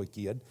that to a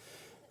kid.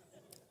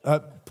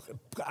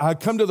 I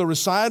come to the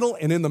recital,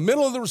 and in the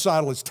middle of the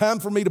recital, it's time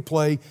for me to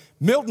play.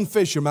 Milton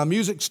Fisher, my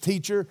music's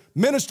teacher,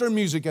 minister of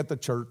music at the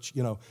church,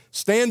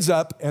 stands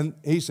up, and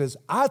he says,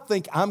 I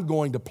think I'm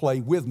going to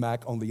play with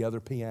Mac on the other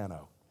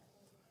piano.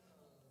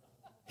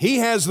 He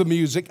has the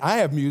music. I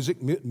have music.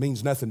 It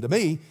means nothing to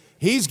me.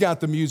 He's got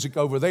the music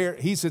over there.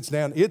 He sits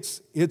down.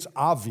 It's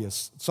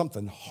obvious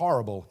something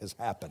horrible has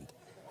happened.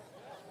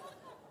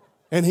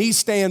 And he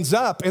stands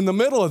up. In the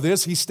middle of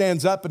this, he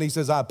stands up and he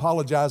says, I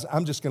apologize.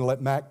 I'm just going to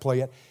let Mac play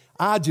it.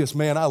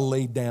 I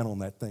laid down on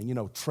that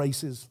thing.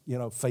 Traces,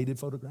 faded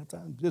photographs.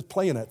 I'm just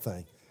playing that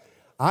thing.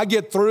 I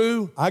get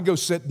through, I go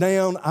sit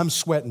down, I'm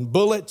sweating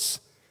bullets.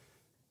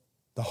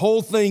 The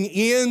whole thing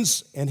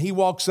ends, and he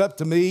walks up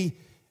to me,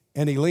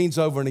 and he leans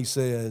over and he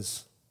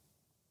says,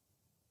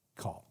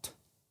 caught.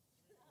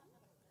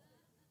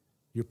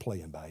 You're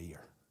playing by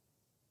ear.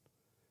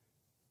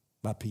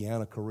 My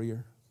piano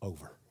career,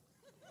 over.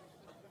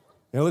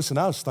 Now listen,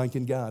 I was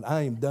thanking God,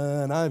 I am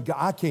done.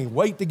 I can't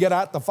wait to get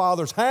out the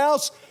Father's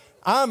house.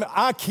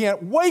 I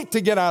can't wait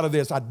to get out of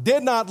this. I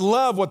did not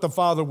love what the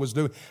Father was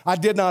doing. I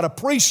did not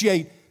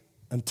appreciate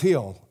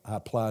until I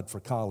applied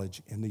for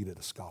college and needed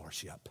a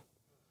scholarship.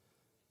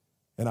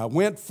 And I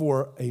went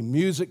for a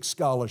music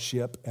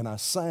scholarship and I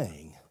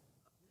sang.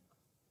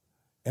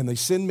 And they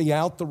send me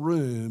out the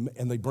room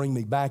and they bring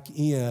me back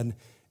in,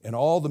 and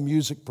all the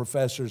music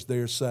professors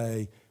there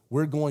say,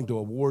 we're going to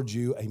award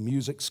you a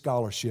music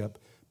scholarship,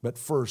 but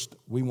first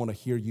we want to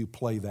hear you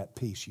play that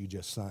piece you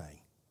just sang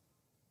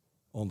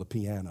on the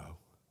piano.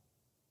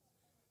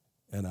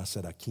 And I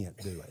said, I can't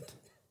do it.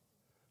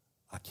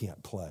 I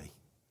can't play.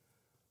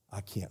 I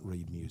can't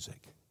read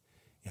music.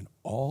 And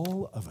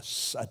all of a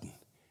sudden,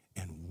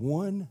 in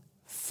one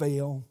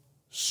fell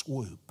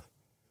swoop,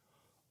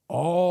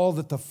 all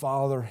that the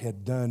Father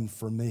had done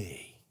for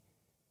me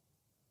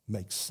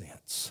makes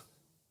sense.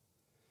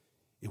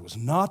 It was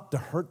not to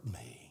hurt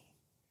me.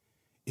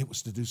 It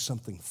was to do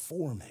something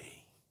for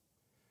me.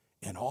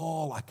 And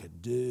all I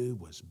could do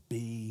was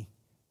be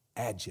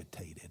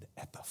agitated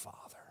at the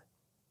Father.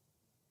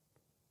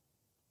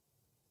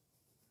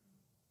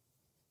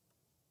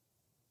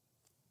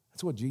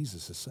 That's what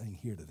Jesus is saying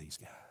here to these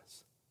guys.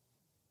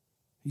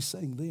 He's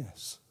saying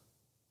this.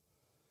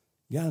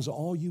 Guys,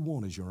 all you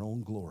want is your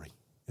own glory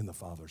in the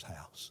Father's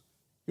house.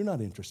 You're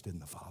not interested in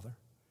the Father.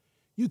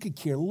 You could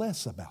care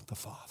less about the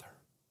Father.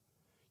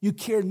 You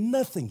care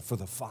nothing for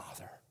the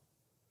Father.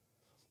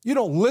 You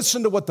don't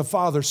listen to what the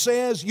Father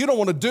says. You don't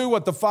want to do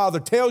what the Father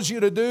tells you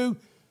to do.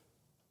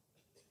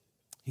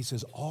 He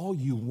says, all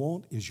you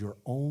want is your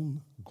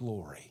own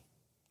glory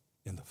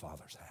in the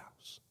Father's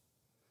house.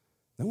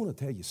 And I want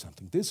to tell you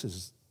something. This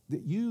is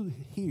that you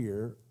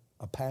hear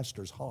a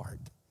pastor's heart,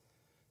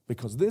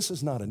 because this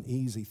is not an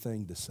easy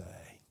thing to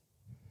say.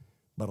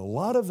 But a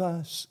lot of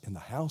us in the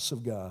house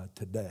of God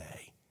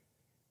today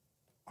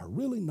are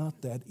really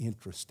not that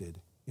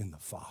interested in the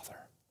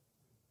Father,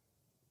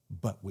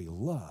 but we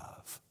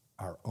love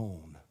our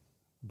own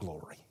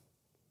glory.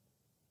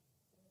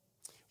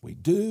 We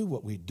do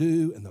what we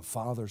do in the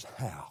Father's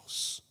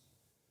house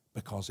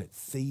because it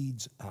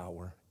feeds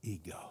our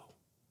ego.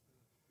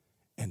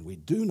 And we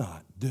do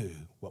not do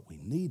what we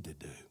need to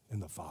do in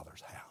the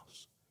Father's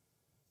house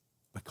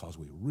because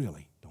we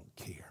really don't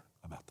care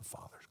about the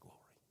Father's glory.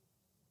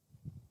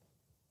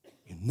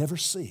 You never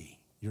see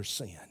your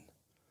sin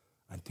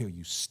until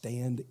you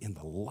stand in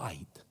the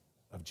light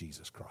of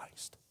Jesus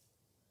Christ.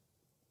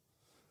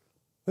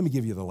 Let me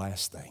give you the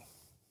last thing.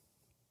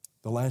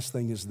 The last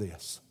thing is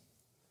this.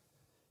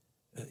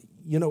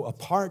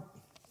 Apart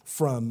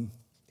from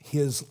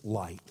His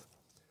light,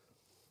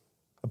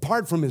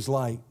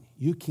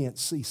 you can't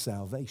see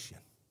salvation.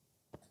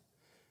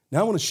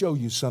 Now I want to show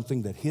you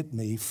something that hit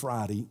me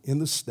Friday in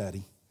the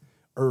study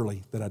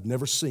early that I'd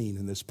never seen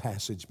in this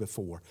passage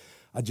before.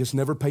 I just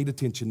never paid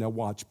attention. Now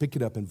watch, pick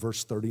it up in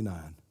verse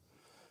 39.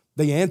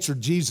 They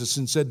answered Jesus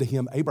and said to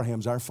him,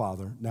 Abraham's our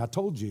father. Now I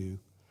told you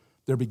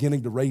they're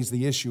beginning to raise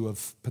the issue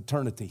of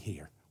paternity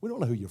here. We don't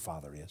know who your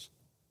father is.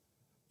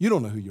 You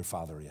don't know who your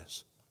father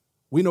is.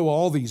 We know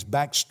all these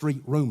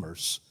backstreet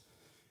rumors.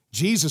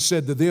 Jesus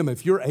said to them,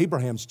 if you're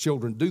Abraham's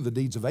children, do the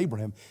deeds of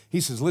Abraham.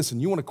 He says, listen,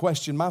 you want to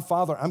question my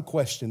father? I'm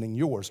questioning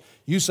yours.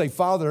 You say,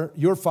 Father,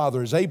 your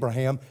father is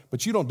Abraham,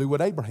 but you don't do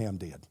what Abraham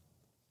did.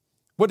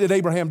 What did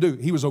Abraham do?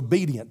 He was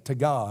obedient to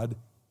God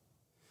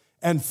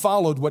and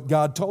followed what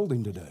God told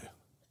him to do.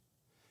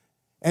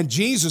 And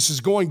Jesus is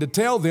going to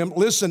tell them,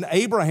 listen,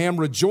 Abraham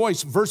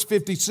rejoiced. Verse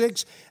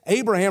 56,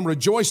 Abraham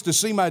rejoiced to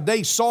see my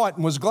day, saw it,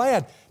 and was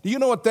glad. Do you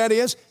know what that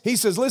is? He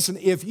says, listen,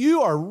 if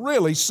you are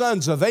really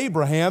sons of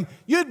Abraham,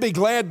 you'd be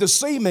glad to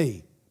see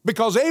me,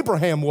 because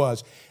Abraham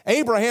was.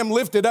 Abraham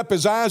lifted up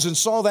his eyes and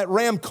saw that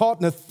ram caught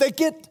in a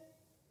thicket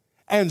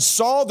and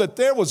saw that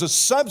there was a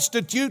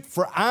substitute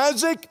for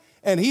Isaac,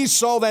 and he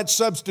saw that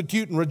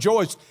substitute and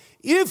rejoiced.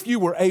 If you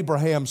were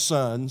Abraham's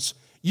sons,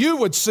 you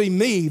would see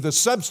me, the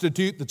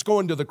substitute that's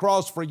going to the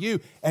cross for you,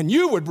 and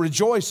you would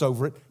rejoice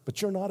over it,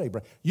 but you're not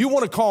Abraham. You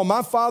want to call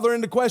my father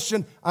into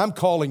question? I'm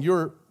calling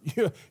your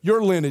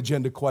lineage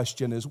into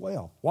question as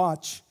well.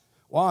 Watch.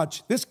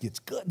 This gets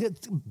good.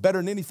 It's better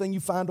than anything you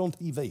find on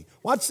TV.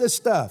 Watch this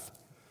stuff.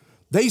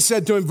 They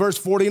said to him, verse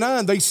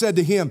 49, they said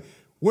to him,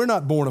 we're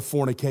not born of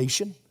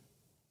fornication.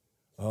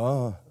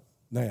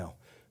 Now,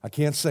 I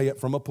can't say it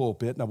from a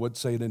pulpit, and I wouldn't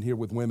say it in here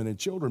with women and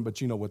children, but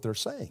you know what they're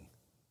saying.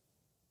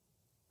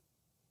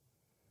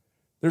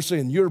 They're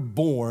saying you're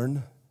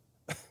born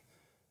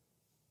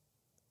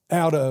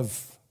out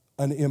of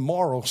an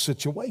immoral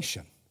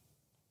situation.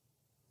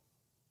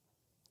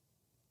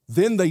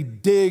 Then they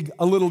dig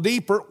a little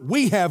deeper.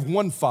 We have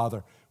one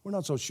Father. We're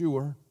not so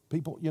sure.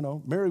 People,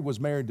 Mary was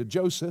married to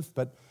Joseph,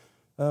 but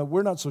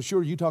we're not so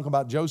sure. You talk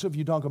about Joseph,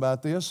 you talk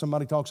about this,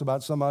 somebody talks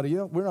about somebody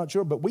else. We're not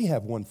sure, but we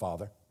have one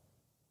Father.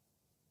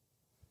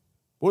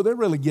 Boy, they're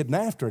really getting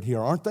after it here,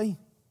 aren't they?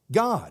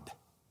 God.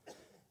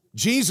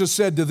 Jesus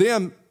said to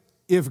them,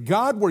 if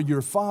God were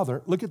your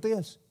Father, look at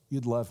this,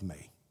 you'd love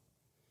me.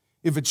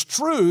 If it's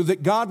true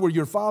that God were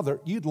your Father,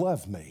 you'd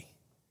love me.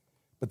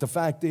 But the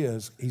fact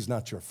is, He's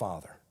not your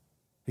Father.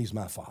 He's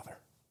my Father.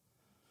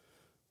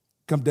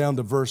 Come down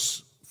to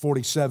verse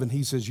 47.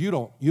 He says, you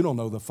don't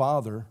know the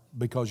Father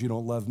because you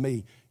don't love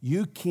me.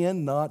 You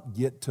cannot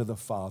get to the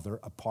Father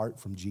apart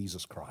from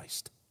Jesus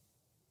Christ.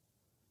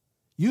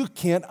 You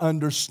can't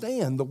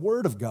understand the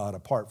Word of God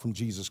apart from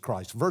Jesus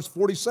Christ. Verse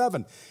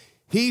 47,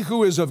 he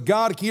who is of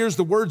God hears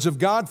the words of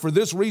God. For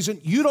this reason,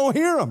 you don't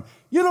hear them.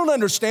 You don't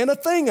understand a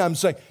thing I'm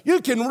saying.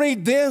 You can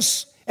read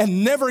this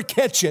and never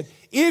catch it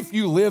if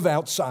you live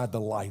outside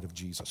the light of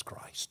Jesus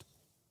Christ.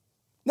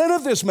 None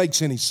of this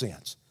makes any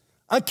sense.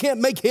 I can't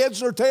make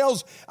heads or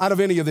tails out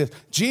of any of this.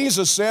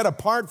 Jesus said,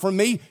 apart from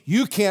me,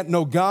 you can't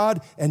know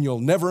God and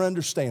you'll never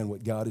understand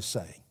what God is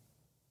saying.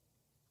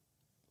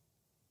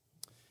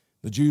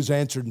 The Jews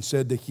answered and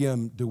said to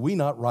him, do we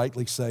not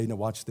rightly say, now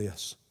watch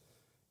this,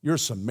 you're a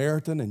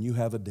Samaritan and you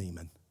have a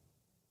demon.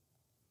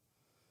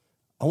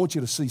 I want you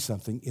to see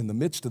something. In the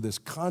midst of this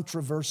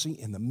controversy,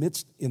 in the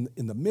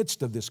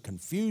midst of this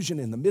confusion,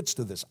 in the midst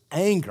of this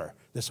anger,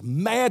 this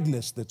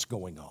madness that's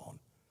going on,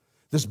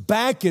 this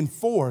back and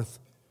forth,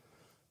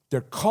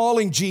 they're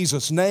calling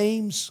Jesus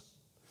names.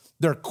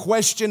 They're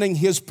questioning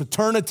His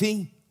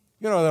paternity.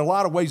 There are a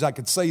lot of ways I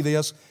could say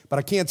this, but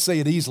I can't say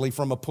it easily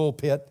from a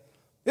pulpit.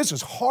 This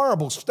is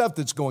horrible stuff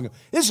that's going on.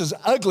 This is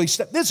ugly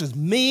stuff. This is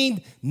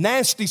mean,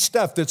 nasty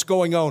stuff that's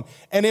going on.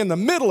 And in the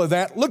middle of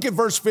that, look at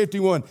verse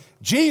 51.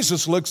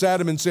 Jesus looks at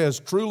him and says,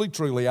 truly,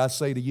 truly, I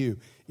say to you,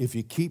 if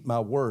you keep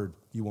my word,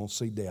 you won't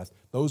see death.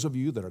 Those of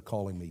you that are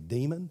calling me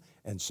demon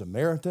and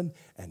Samaritan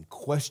and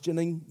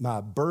questioning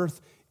my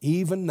birth,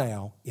 even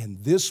now, in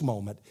this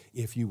moment,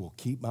 if you will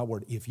keep my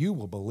word, if you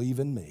will believe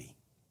in me,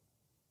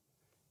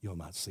 you'll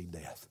not see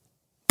death.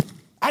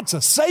 That's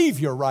a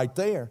Savior right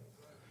there.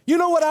 You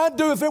know what I'd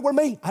do if it were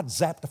me? I'd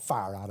zap the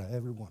fire out of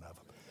every one of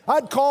them.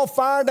 I'd call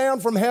fire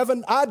down from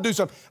heaven. I'd do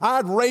something.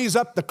 I'd raise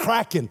up the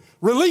Kraken,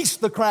 release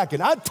the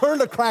Kraken. I'd turn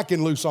the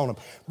Kraken loose on them.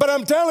 But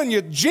I'm telling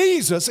you,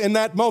 Jesus in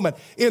that moment,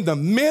 in the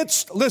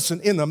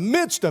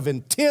midst of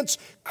intense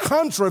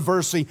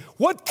controversy,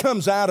 what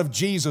comes out of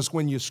Jesus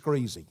when you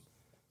squeeze Him?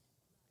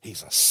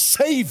 He's a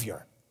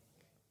Savior.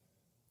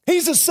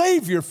 He's a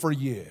Savior for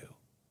you.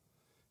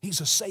 He's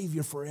a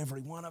Savior for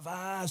every one of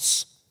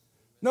us.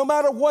 No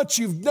matter what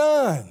you've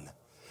done,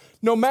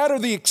 no matter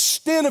the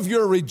extent of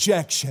your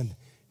rejection,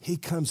 He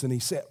comes and He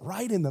said,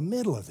 right in the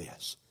middle of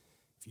this,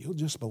 if you'll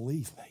just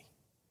believe me,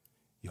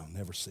 you'll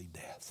never see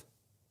death.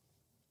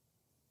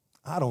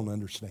 I don't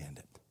understand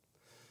it.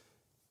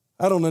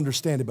 I don't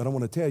understand it, but I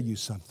want to tell you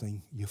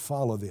something. You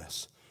follow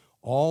this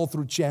all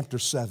through chapter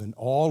 7,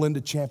 all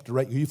into chapter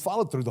 8. You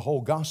follow it through the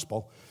whole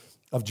gospel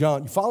of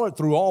John. You follow it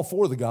through all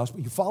four of the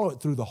gospels. You follow it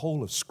through the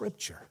whole of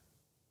Scripture.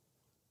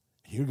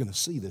 You're going to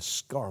see this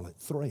scarlet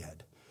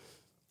thread.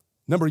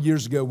 A number of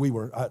years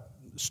ago, I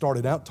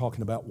started out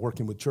talking about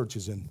working with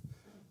churches in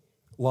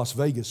Las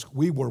Vegas.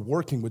 We were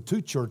working with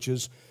two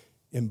churches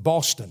in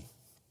Boston,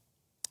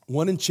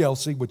 one in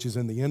Chelsea, which is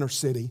in the inner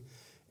city,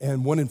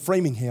 and one in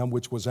Framingham,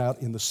 which was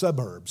out in the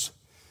suburbs.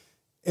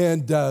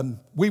 And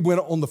we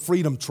went on the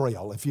Freedom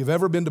Trail. If you've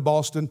ever been to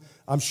Boston,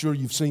 I'm sure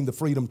you've seen the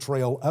Freedom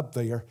Trail up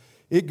there.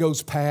 It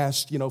goes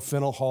past,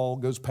 Fennell Hall,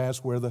 goes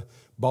past where the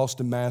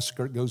Boston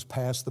Massacre, it goes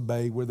past the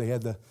Bay where they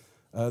had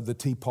the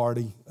Tea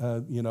Party,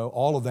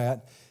 all of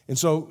that. And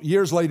so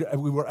years later,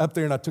 we were up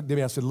there and I took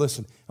Debbie, I said,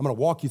 listen, I'm going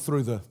to walk you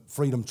through the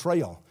Freedom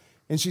Trail.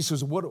 And she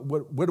says, where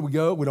do we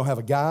go? We don't have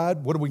a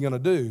guide. What are we going to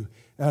do?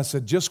 And I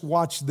said, just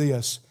watch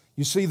this.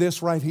 You see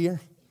this right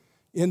here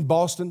in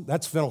Boston?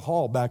 That's Fennell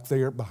Hall back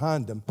there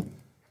behind them.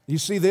 You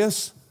see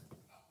this?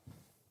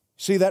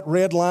 See that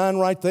red line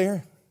right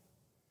there?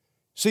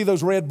 See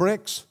those red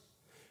bricks?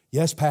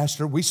 Yes,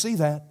 Pastor, we see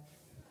that.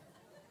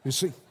 You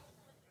see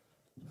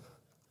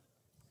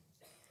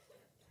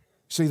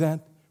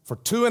that? For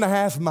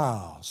 2.5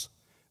 miles,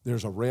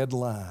 there's a red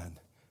line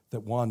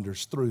that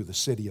wanders through the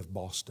city of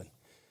Boston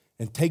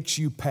and takes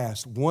you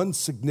past one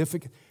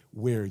significant,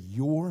 where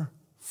your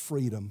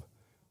freedom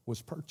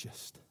was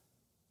purchased.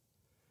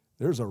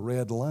 There's a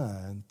red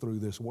line through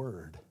this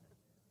word.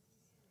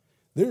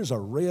 There's a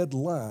red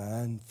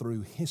line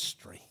through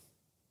history.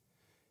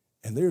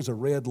 And there's a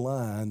red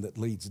line that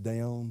leads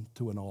down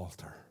to an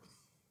altar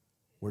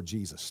where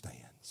Jesus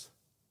stands.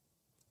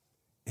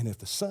 And if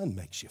the Son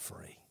makes you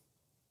free,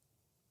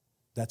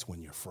 that's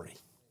when you're free.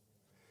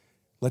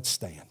 Let's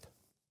stand.